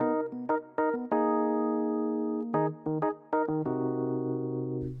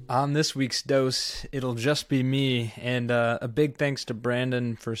On this week's dose, it'll just be me, and a big thanks to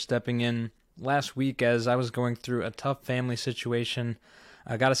Brandon for stepping in last week as I was going through a tough family situation.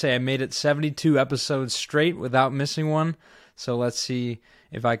 I gotta say, I made it 72 episodes straight without missing one, so let's see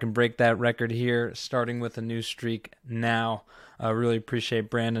if I can break that record here, starting with a new streak now. I really appreciate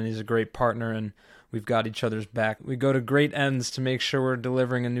Brandon. He's a great partner, and we've got each other's back. We go to great ends to make sure we're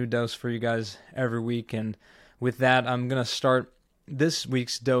delivering a new dose for you guys every week, and with that, I'm going to start this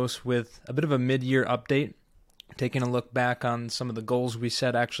week's dose with a bit of a mid-year update, taking a look back on some of the goals we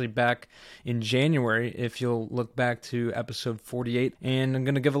set actually back in January, if you'll look back to episode 48, and I'm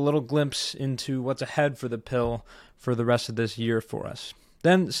going to give a little glimpse into what's ahead for the pill for the rest of this year for us.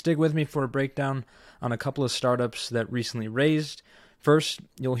 Then stick with me for a breakdown on a couple of startups that recently raised. First,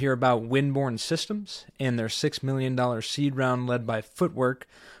 you'll hear about Windborne Systems and their $6 million seed round led by Footwork,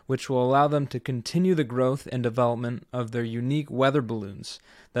 which will allow them to continue the growth and development of their unique weather balloons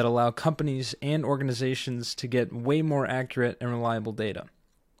that allow companies and organizations to get way more accurate and reliable data.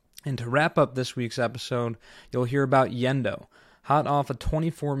 And to wrap up this week's episode, you'll hear about Yendo, hot off a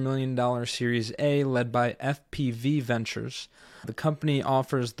 $24 million Series A led by FPV Ventures. The company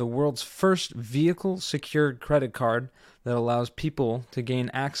offers the world's first vehicle-secured credit card that allows people to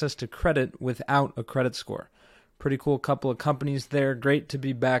gain access to credit without a credit score. Pretty cool couple of companies there. Great to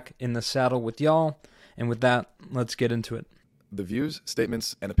be back in the saddle with y'all. And with that, let's get into it. The views,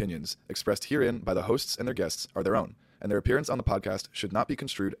 statements, and opinions expressed herein by the hosts and their guests are their own, and their appearance on the podcast should not be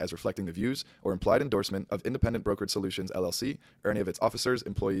construed as reflecting the views or implied endorsement of Independent Brokerage Solutions, LLC, or any of its officers,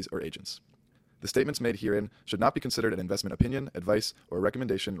 employees, or agents. The statements made herein should not be considered an investment opinion, advice, or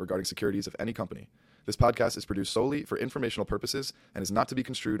recommendation regarding securities of any company. This podcast is produced solely for informational purposes and is not to be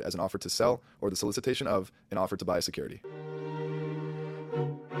construed as an offer to sell or the solicitation of an offer to buy a security.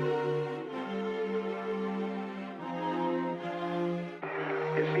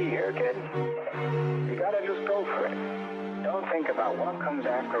 You see here, kid, you gotta just go for it. Don't think about what comes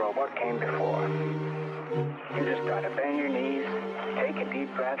after or what came before. You just gotta bend your knees, take a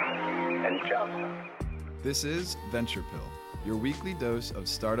deep breath, and jump. This is Venture Pill, your weekly dose of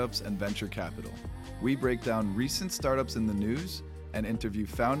startups and venture capital. We break down recent startups in the news and interview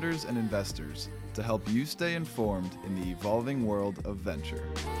founders and investors to help you stay informed in the evolving world of venture.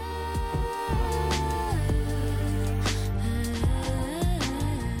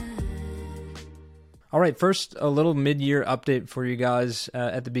 All right, first, a little mid-year update for you guys.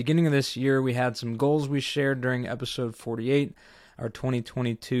 At the beginning of this year, we had some goals we shared during episode 48, our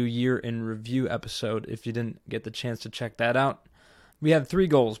 2022 year in review episode, if you didn't get the chance to check that out. We had 3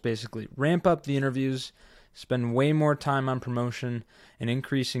 goals, basically. Ramp up the interviews, spend way more time on promotion, and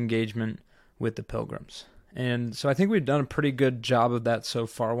increase engagement with the Pilgrims. And so I think we've done a pretty good job of that so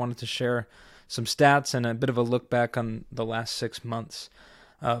far. I wanted to share some stats and a bit of a look back on the last 6 months.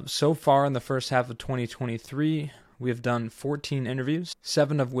 So far in the first half of 2023, we have done 14 interviews,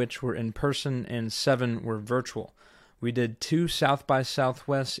 7 of which were in person and 7 were virtual. We did 2 South by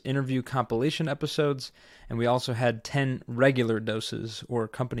Southwest interview compilation episodes, and we also had 10 regular doses or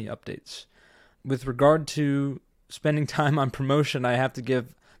company updates. With regard to spending time on promotion, I have to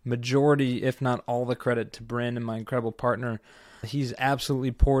give majority, if not all, the credit to Brandon, my incredible partner. He's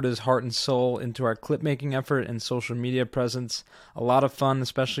absolutely poured his heart and soul into our clip-making effort and social media presence. A lot of fun,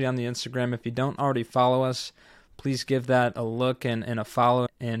 especially on the Instagram. If you don't already follow us, please give that a look and a follow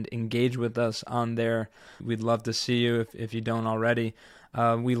and engage with us on there. We'd love to see you if you don't already.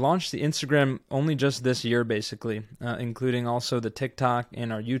 We launched the Instagram only just this year, basically, including also the TikTok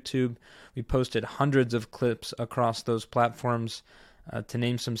and our YouTube. We posted hundreds of clips across those platforms. To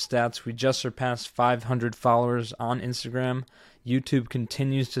name some stats, we just surpassed 500 followers on Instagram. YouTube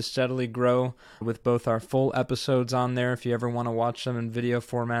continues to steadily grow with both our full episodes on there if you ever want to watch them in video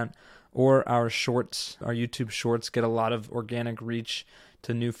format, or our shorts. Our YouTube shorts get a lot of organic reach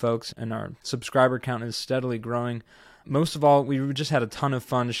to new folks, and our subscriber count is steadily growing. Most of all, we just had a ton of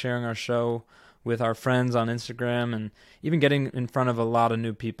fun sharing our show with our friends on Instagram and even getting in front of a lot of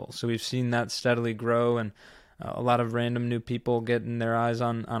new people. So we've seen that steadily grow, and a lot of random new people getting their eyes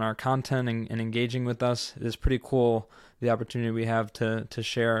on our content and engaging with us. It is pretty cool, the opportunity we have to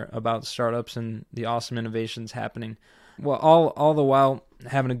share about startups and the awesome innovations happening. Well, all the while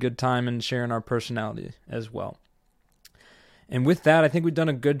having a good time and sharing our personality as well. And with that, I think we've done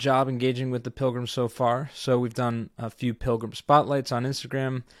a good job engaging with the Pilgrims so far. So we've done a few Pilgrim Spotlights on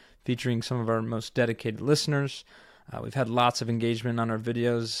Instagram featuring some of our most dedicated listeners. We've had lots of engagement on our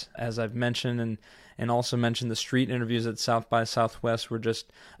videos, as I've mentioned, and also mentioned the street interviews at South by Southwest were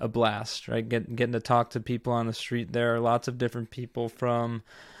just a blast, right? Getting to talk to people on the street there. Lots of different people from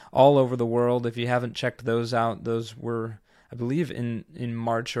all over the world. If you haven't checked those out, those were, I believe in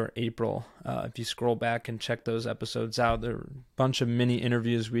March or April. If you scroll back and check those episodes out, there are a bunch of mini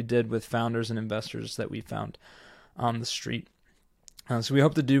interviews we did with founders and investors that we found on the street. So we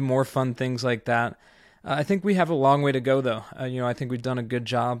hope to do more fun things like that. I think we have a long way to go, though. I think we've done a good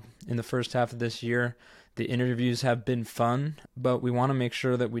job in the first half of this year. The interviews have been fun, but we want to make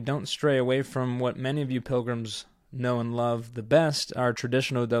sure that we don't stray away from what many of you pilgrims know and love the best, our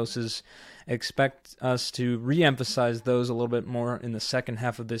traditional doses. Expect us to re-emphasize those a little bit more in the second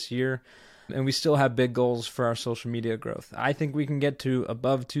half of this year. And we still have big goals for our social media growth. I think we can get to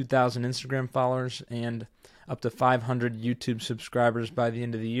above 2,000 Instagram followers and up to 500 YouTube subscribers by the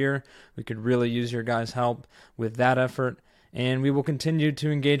end of the year. We could really use your guys' help with that effort. And we will continue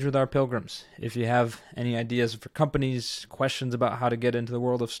to engage with our pilgrims. If you have any ideas for companies, questions about how to get into the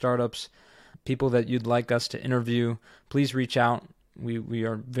world of startups, people that you'd like us to interview, please reach out. We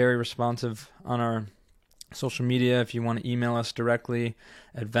are very responsive on our social media. If you want to email us directly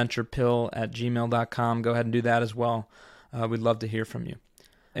at venturepill@gmail.com, go ahead and do that as well. We'd love to hear from you.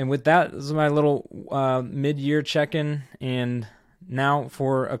 And with that, this is my little mid-year check-in. And now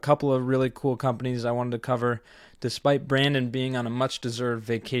for a couple of really cool companies I wanted to cover, despite Brandon being on a much-deserved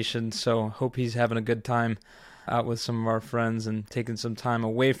vacation. So hope he's having a good time out with some of our friends and taking some time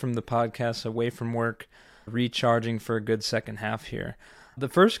away from the podcast, away from work, recharging for a good second half here. The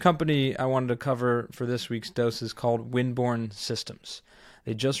first company I wanted to cover for this week's dose is called Windborne Systems.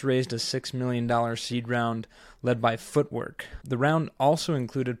 They just raised a $6 million seed round led by Footwork. The round also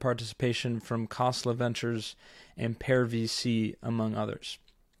included participation from Khosla Ventures and Pear VC, among others.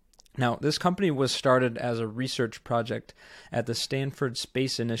 Now, this company was started as a research project at the Stanford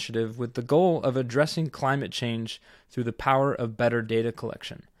Space Initiative with the goal of addressing climate change through the power of better data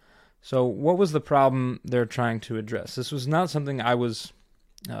collection. So what was the problem they're trying to address? This was not something I was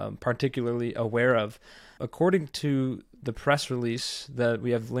particularly aware of. According to the press release that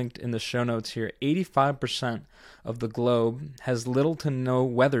we have linked in the show notes here, 85% of the globe has little to no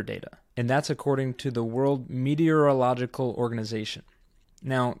weather data, and that's according to the World Meteorological Organization.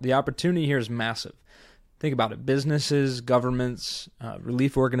 Now, the opportunity here is massive. Think about it. Businesses, governments,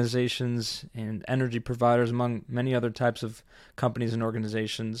 relief organizations, and energy providers, among many other types of companies and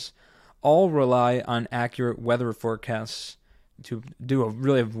organizations, all rely on accurate weather forecasts to do a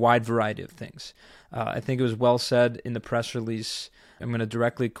really wide variety of things. I think it was well said in the press release. I'm going to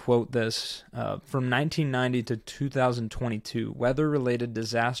directly quote this. From 1990 to 2022, weather-related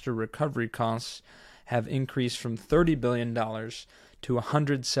disaster recovery costs have increased from $30 billion to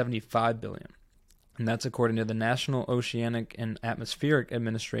 $175 billion. And that's according to the National Oceanic and Atmospheric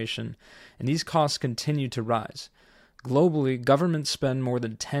Administration. And these costs continue to rise. Globally, governments spend more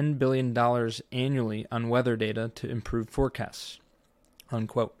than $10 billion annually on weather data to improve forecasts,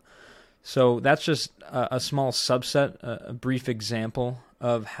 unquote. So that's just a small subset, a brief example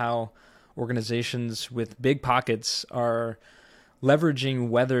of how organizations with big pockets are leveraging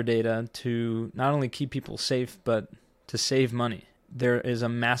weather data to not only keep people safe, but to save money. There is a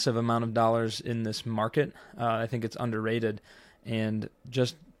massive amount of dollars in this market. I think it's underrated, and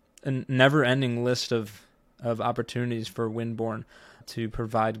just a never-ending list of opportunities for Windborne to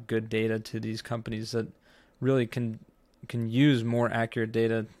provide good data to these companies that really can use more accurate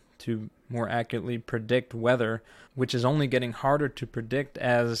data to more accurately predict weather, which is only getting harder to predict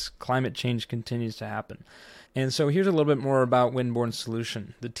as climate change continues to happen. And so here's a little bit more about Windborne's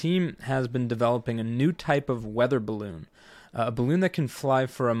solution. The team has been developing a new type of weather balloon, a balloon that can fly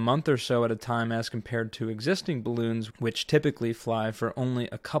for a month or so at a time as compared to existing balloons, which typically fly for only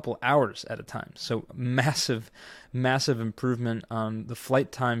a couple hours at a time. So massive, massive improvement on the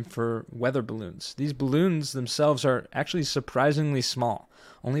flight time for weather balloons. These balloons themselves are actually surprisingly small,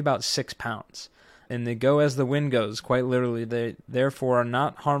 only about 6 pounds. And they go as the wind goes, quite literally. They therefore are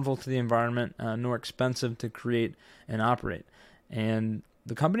not harmful to the environment, nor expensive to create and operate. And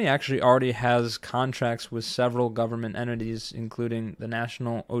the company actually already has contracts with several government entities, including the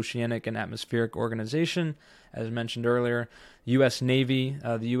National Oceanic and Atmospheric Organization, as mentioned earlier, U.S. Navy,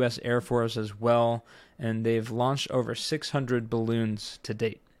 the U.S. Air Force as well, and they've launched over 600 balloons to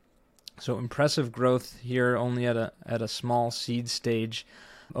date. So impressive growth here, only at a small seed stage.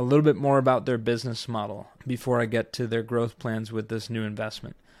 A little bit more about their business model before I get to their growth plans with this new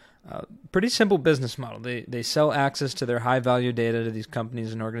investment. Pretty simple business model. They sell access to their high-value data to these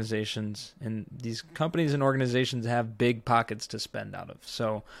companies and organizations, and these companies and organizations have big pockets to spend out of.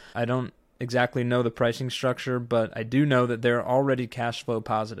 So I don't exactly know the pricing structure, but I do know that they're already cash flow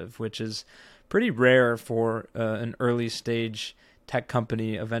positive, which is pretty rare for an early-stage tech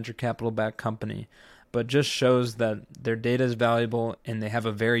company, a venture capital-backed company, but just shows that their data is valuable and they have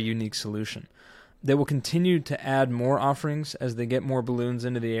a very unique solution. They will continue to add more offerings as they get more balloons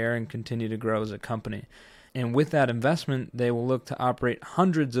into the air and continue to grow as a company. And with that investment, they will look to operate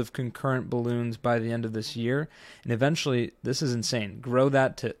hundreds of concurrent balloons by the end of this year. And eventually, this is insane, grow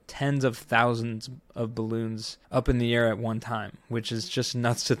that to tens of thousands of balloons up in the air at one time, which is just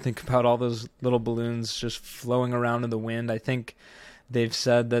nuts to think about, all those little balloons just flowing around in the wind. I think they've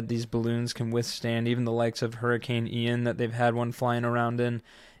said that these balloons can withstand even the likes of Hurricane Ian that they've had one flying around in,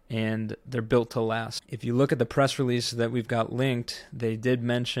 and they're built to last. If you look at the press release that we've got linked, they did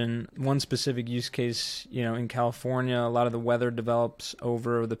mention one specific use case. In California, a lot of the weather develops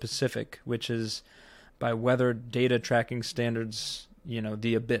over the Pacific, which is, by weather data tracking standards,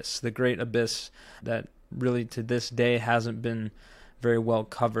 the abyss, the great abyss that really to this day hasn't been very well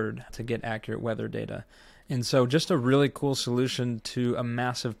covered to get accurate weather data. And so just a really cool solution to a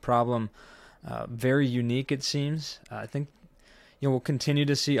massive problem, very unique it seems. I think we'll continue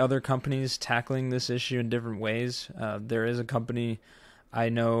to see other companies tackling this issue in different ways. There is a company I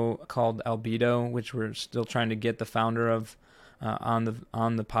know called Albedo, which we're still trying to get the founder of on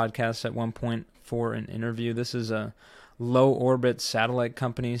the podcast at one point for an interview. This is a low orbit satellite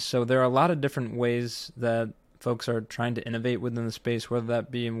company. So there are a lot of different ways that folks are trying to innovate within the space, whether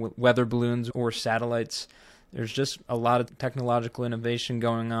that be in weather balloons or satellites. There's just a lot of technological innovation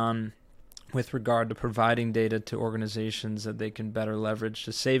going on with regard to providing data to organizations that they can better leverage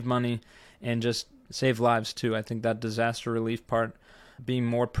to save money and just save lives too. I think that disaster relief part, being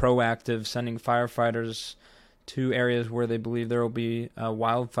more proactive, sending firefighters to areas where they believe there will be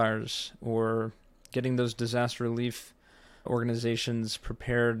wildfires, or getting those disaster relief organizations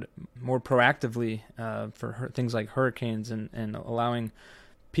prepared more proactively for things like hurricanes, and allowing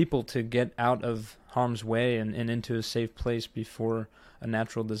people to get out of harm's way and into a safe place before a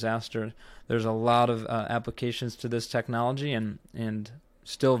natural disaster. There's a lot of applications to this technology, and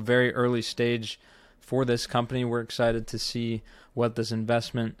still very early stage for this company. We're excited to see what this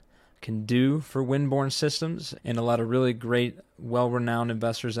investment can do for windborne systems, and a lot of really great, well-renowned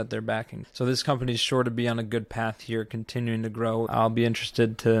investors that they're backing. So this company is sure to be on a good path here, continuing to grow. I'll be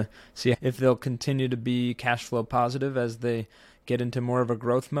interested to see if they'll continue to be cash flow positive as they get into more of a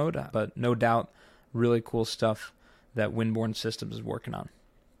growth mode, but no doubt really cool stuff that Windborne Systems is working on.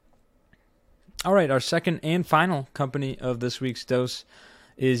 All right, our second and final company of this week's dose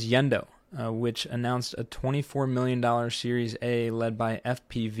is Yendo, which announced a $24 million Series A led by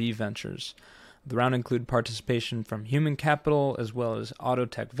FPV Ventures. The round included participation from Human Capital as well as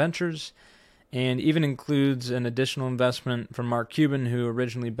Autotech Ventures, and even includes an additional investment from Mark Cuban, who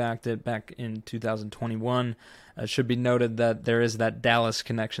originally backed it back in 2021. It should be noted that there is that Dallas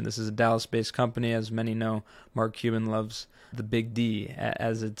connection. This is a Dallas-based company. As many know, Mark Cuban loves the Big D,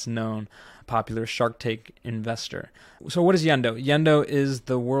 as it's known, popular Shark Tank investor. So what is Yendo? Yendo is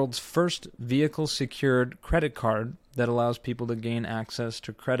the world's first vehicle-secured credit card that allows people to gain access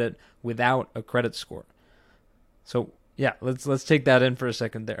to credit without a credit score. So yeah, let's take that in for a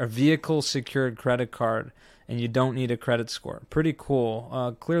second there. A vehicle-secured credit card, and you don't need a credit score. Pretty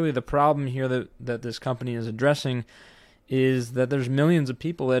cool. Clearly the problem here that this company is addressing is that there's millions of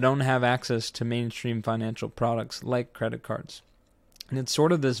people that don't have access to mainstream financial products like credit cards. And it's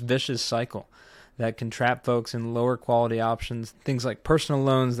sort of this vicious cycle that can trap folks in lower quality options, things like personal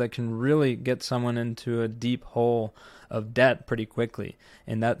loans that can really get someone into a deep hole of debt pretty quickly.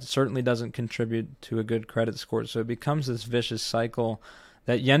 And that certainly doesn't contribute to a good credit score. So it becomes this vicious cycle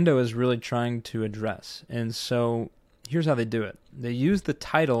that Yendo is really trying to address. And so here's how they do it. They use the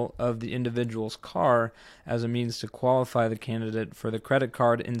title of the individual's car as a means to qualify the candidate for the credit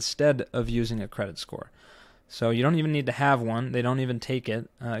card instead of using a credit score. So you don't even need to have one. They don't even take it.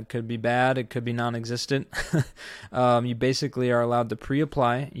 It could be bad. It could be non-existent. You basically are allowed to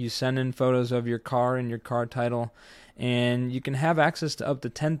pre-apply. You send in photos of your car and your car title, and you can have access to up to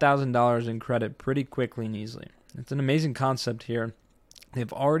 $10,000 in credit pretty quickly and easily. It's an amazing concept here.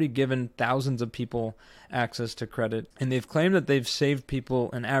 They've already given thousands of people access to credit, and they've claimed that they've saved people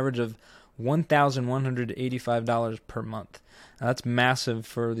an average of $1,185 per month. Now, that's massive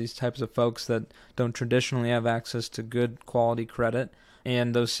for these types of folks that don't traditionally have access to good quality credit,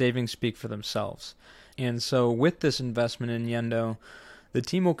 and those savings speak for themselves. And so with this investment in Yendo, the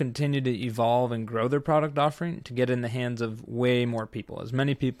team will continue to evolve and grow their product offering to get in the hands of way more people, as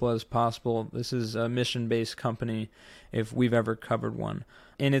many people as possible. This is a mission-based company if we've ever covered one.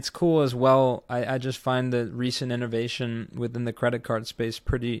 And it's cool as well. I just find the recent innovation within the credit card space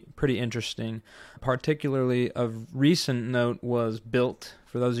pretty interesting. Particularly of recent note was Built.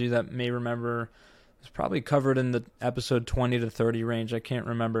 For those of you that may remember, it was probably covered in the episode 20 to 30 range. I can't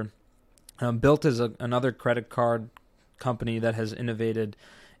remember. Built is another credit card company that has innovated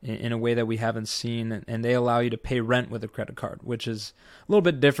in a way that we haven't seen, and they allow you to pay rent with a credit card, which is a little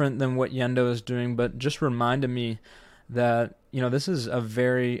bit different than what Yendo is doing, but just reminded me that, this is a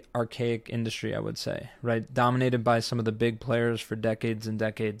very archaic industry, I would say, right? Dominated by some of the big players for decades and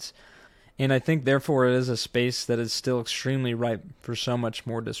decades. And I think, therefore, it is a space that is still extremely ripe for so much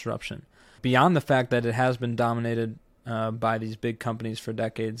more disruption. Beyond the fact that it has been dominated by these big companies for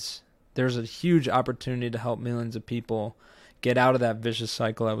decades, there's a huge opportunity to help millions of people get out of that vicious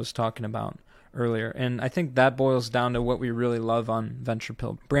cycle I was talking about earlier. And I think that boils down to what we really love on Venture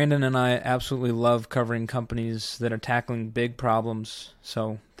Pill. Brandon and I absolutely love covering companies that are tackling big problems.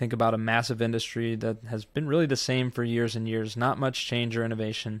 So think about a massive industry that has been really the same for years and years, not much change or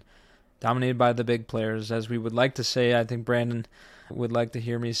innovation, dominated by the big players. As we would like to say, I think Brandon would like to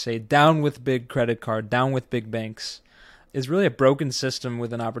hear me say, down with big credit card, down with big banks. Is really a broken system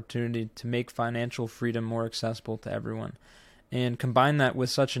with an opportunity to make financial freedom more accessible to everyone. And combine that with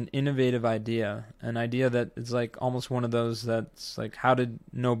such an innovative idea, an idea that is like almost one of those that's like, how did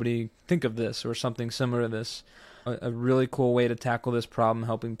nobody think of this, or something similar to this? A really cool way to tackle this problem,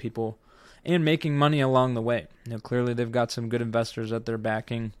 helping people and making money along the way. Clearly they've got some good investors that they're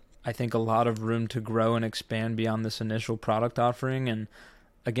backing. I think a lot of room to grow and expand beyond this initial product offering, and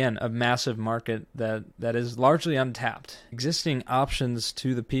again, a massive market that is largely untapped. Existing options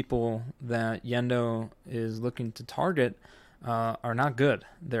to the people that Yendo is looking to target are not good.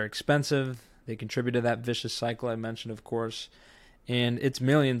 They're expensive. They contribute to that vicious cycle I mentioned, of course. And it's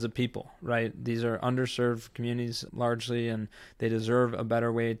millions of people, right? These are underserved communities largely, and they deserve a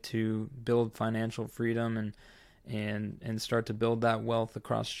better way to build financial freedom and start to build that wealth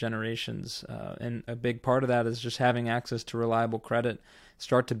across generations. And a big part of that is just having access to reliable credit.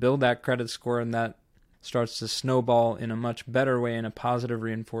 Start to build that credit score, and that starts to snowball in a much better way, in a positive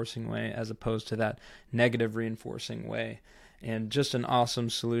reinforcing way, as opposed to that negative reinforcing way. And just an awesome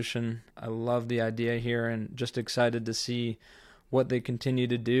solution. I love the idea here, and just excited to see what they continue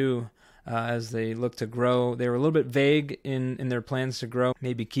to do as they look to grow. They were a little bit vague in their plans to grow,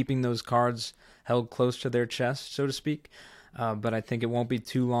 maybe keeping those cards held close to their chest, so to speak. But I think it won't be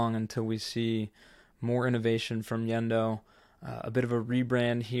too long until we see more innovation from Yendo, a bit of a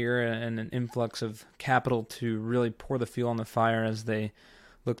rebrand here, and an influx of capital to really pour the fuel on the fire as they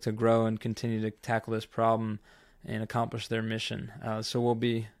look to grow and continue to tackle this problem and accomplish their mission. So we'll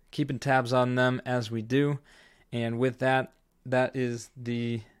be keeping tabs on them as we do. And with that, that is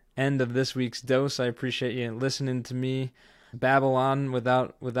the end of this week's dose. I appreciate you listening to me babble on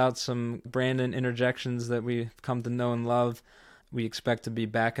without some Brandon interjections that we've come to know and love. We expect to be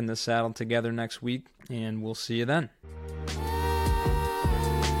back in the saddle together next week, and we'll see you then.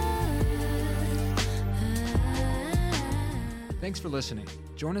 Thanks for listening.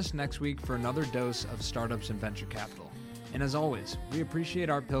 Join us next week for another dose of startups and venture capital. And as always, we appreciate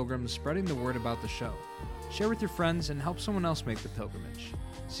our pilgrims spreading the word about the show. Share with your friends and help someone else make the pilgrimage.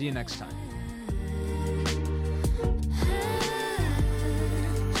 See you next time.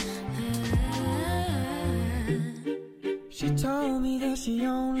 She told me that she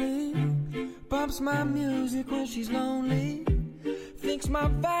only bumps my music when she's lonely. Thinks my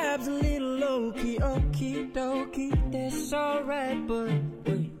vibe's a little low-key, okie dokie, that's alright, but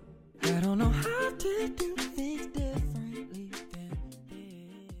wait, I don't know how to do